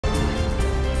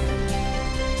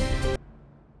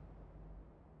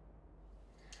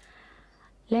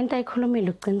Lenta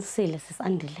ikhulumile uqinisile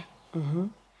sisandile.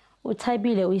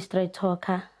 Uthabile uyi-straight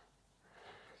talker.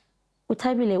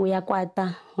 Uthabile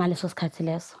uyakwata ngaleso sikhathi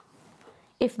leso.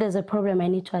 If there's a problem, I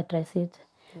need to address it.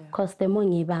 Because the more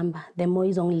ngibamba, the more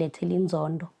izongilethela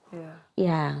inzondo.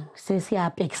 Yeah,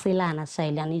 sesiyabhekiselana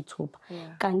sishayelana ithuba.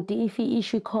 Kanti if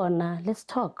i-issue khona, let's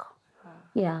talk.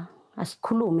 Yeah,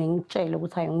 asikhulume ngitshele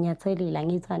ukuthi hayi nginyathelile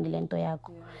angiyithandi lento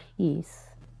yakho. Yes.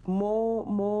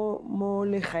 More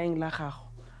le gaeng la gago.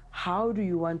 How do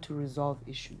you want to resolve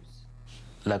issues?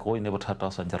 Like we never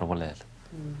thata sa ntse re bolela.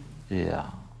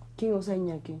 Yeah. King o sa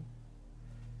nyakeng?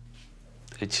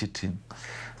 Cheating.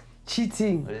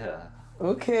 Cheating? Yeah.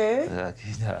 Okay.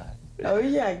 Yeah. Oh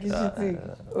yeah, cheating.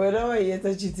 Whenever you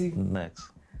get cheating.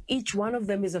 Next. Each one of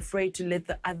them is afraid to let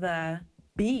the other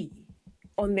be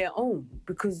on their own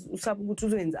because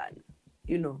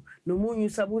you know, no more you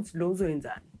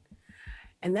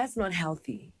and that's not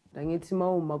healthy. Dangithi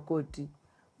mawumakoti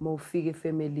mawufike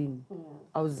family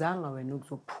awuzanga wena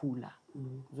ukuzophula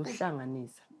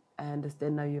uzohlanganisa. I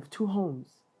understand now you have 2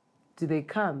 homes. Do they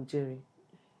come, Jerry?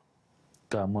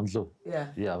 Come on, look. Yeah.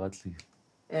 Yeah, but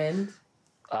and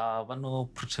I no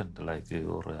pretend like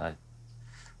or I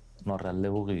not a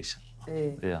level.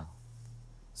 Yeah.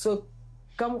 So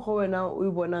come go now we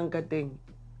bona nka teng.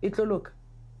 Itlo look.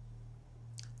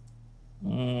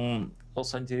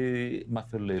 Osanje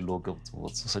mafelo logo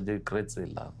osanje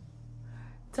gretzela.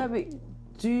 Tabi,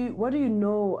 what do you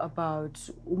know about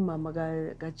umama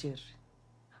ga Jerry?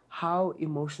 How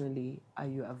emotionally are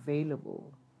you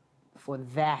available for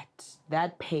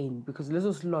that pain? Because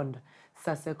leso slonda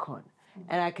sasekon.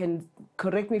 And I can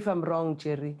correct me if I'm wrong,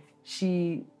 Jerry.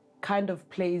 She kind of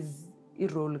plays a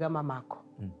role ga mamako.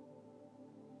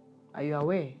 Are you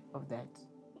aware of that?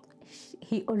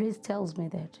 He always tells me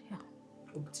that, yeah.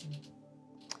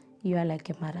 You are like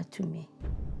a mother to me.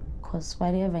 Because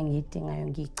whatever ngiyidinga ngayo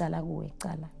ngiyicala kuwe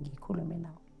icala ngikhulume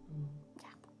nawe.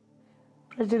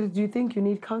 Yeah. Do you think you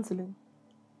need counseling?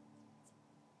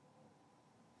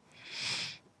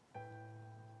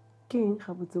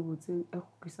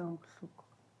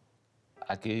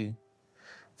 Aki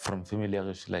from family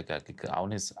like I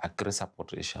honest I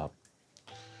support a sharp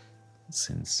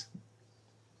since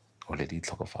already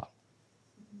talk of.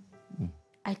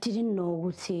 I didn't know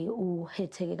ukuthi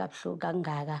uhetheke kabuhlungu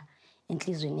kangaka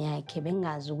enhlizweni yakhe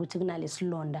bengazi ukuthi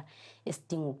kunalesilonda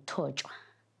esidinga ukuthotswa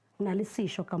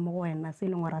kunalisisho kama wena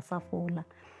silongora safula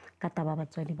kata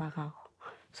babatswali ba gago.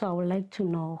 So I would like to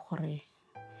know gore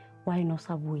why no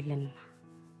sabuile nna.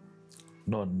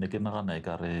 No, ne ke nagana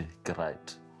ekare ke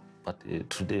right, but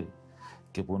today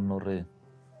ke bona re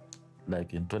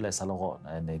like into le sa le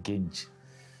gona and again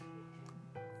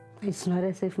it's not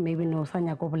as if maybe no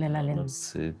sanya go bolela le. Not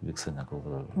safe sanya go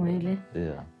bolela. Really?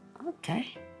 Yeah. Okay.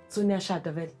 So ni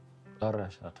ashada vele? Ara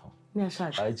shata. Ni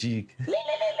ashada. Ajik.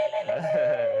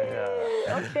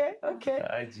 Okay.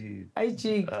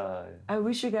 Ajik. I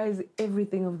wish you guys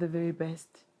everything of the very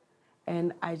best.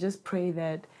 And I just pray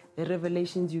that the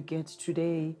revelations you get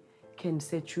today can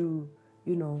set you,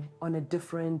 you know, on a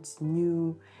different,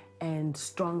 new, and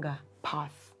stronger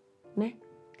path. Ne?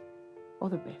 All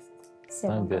the best.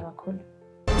 Thank you.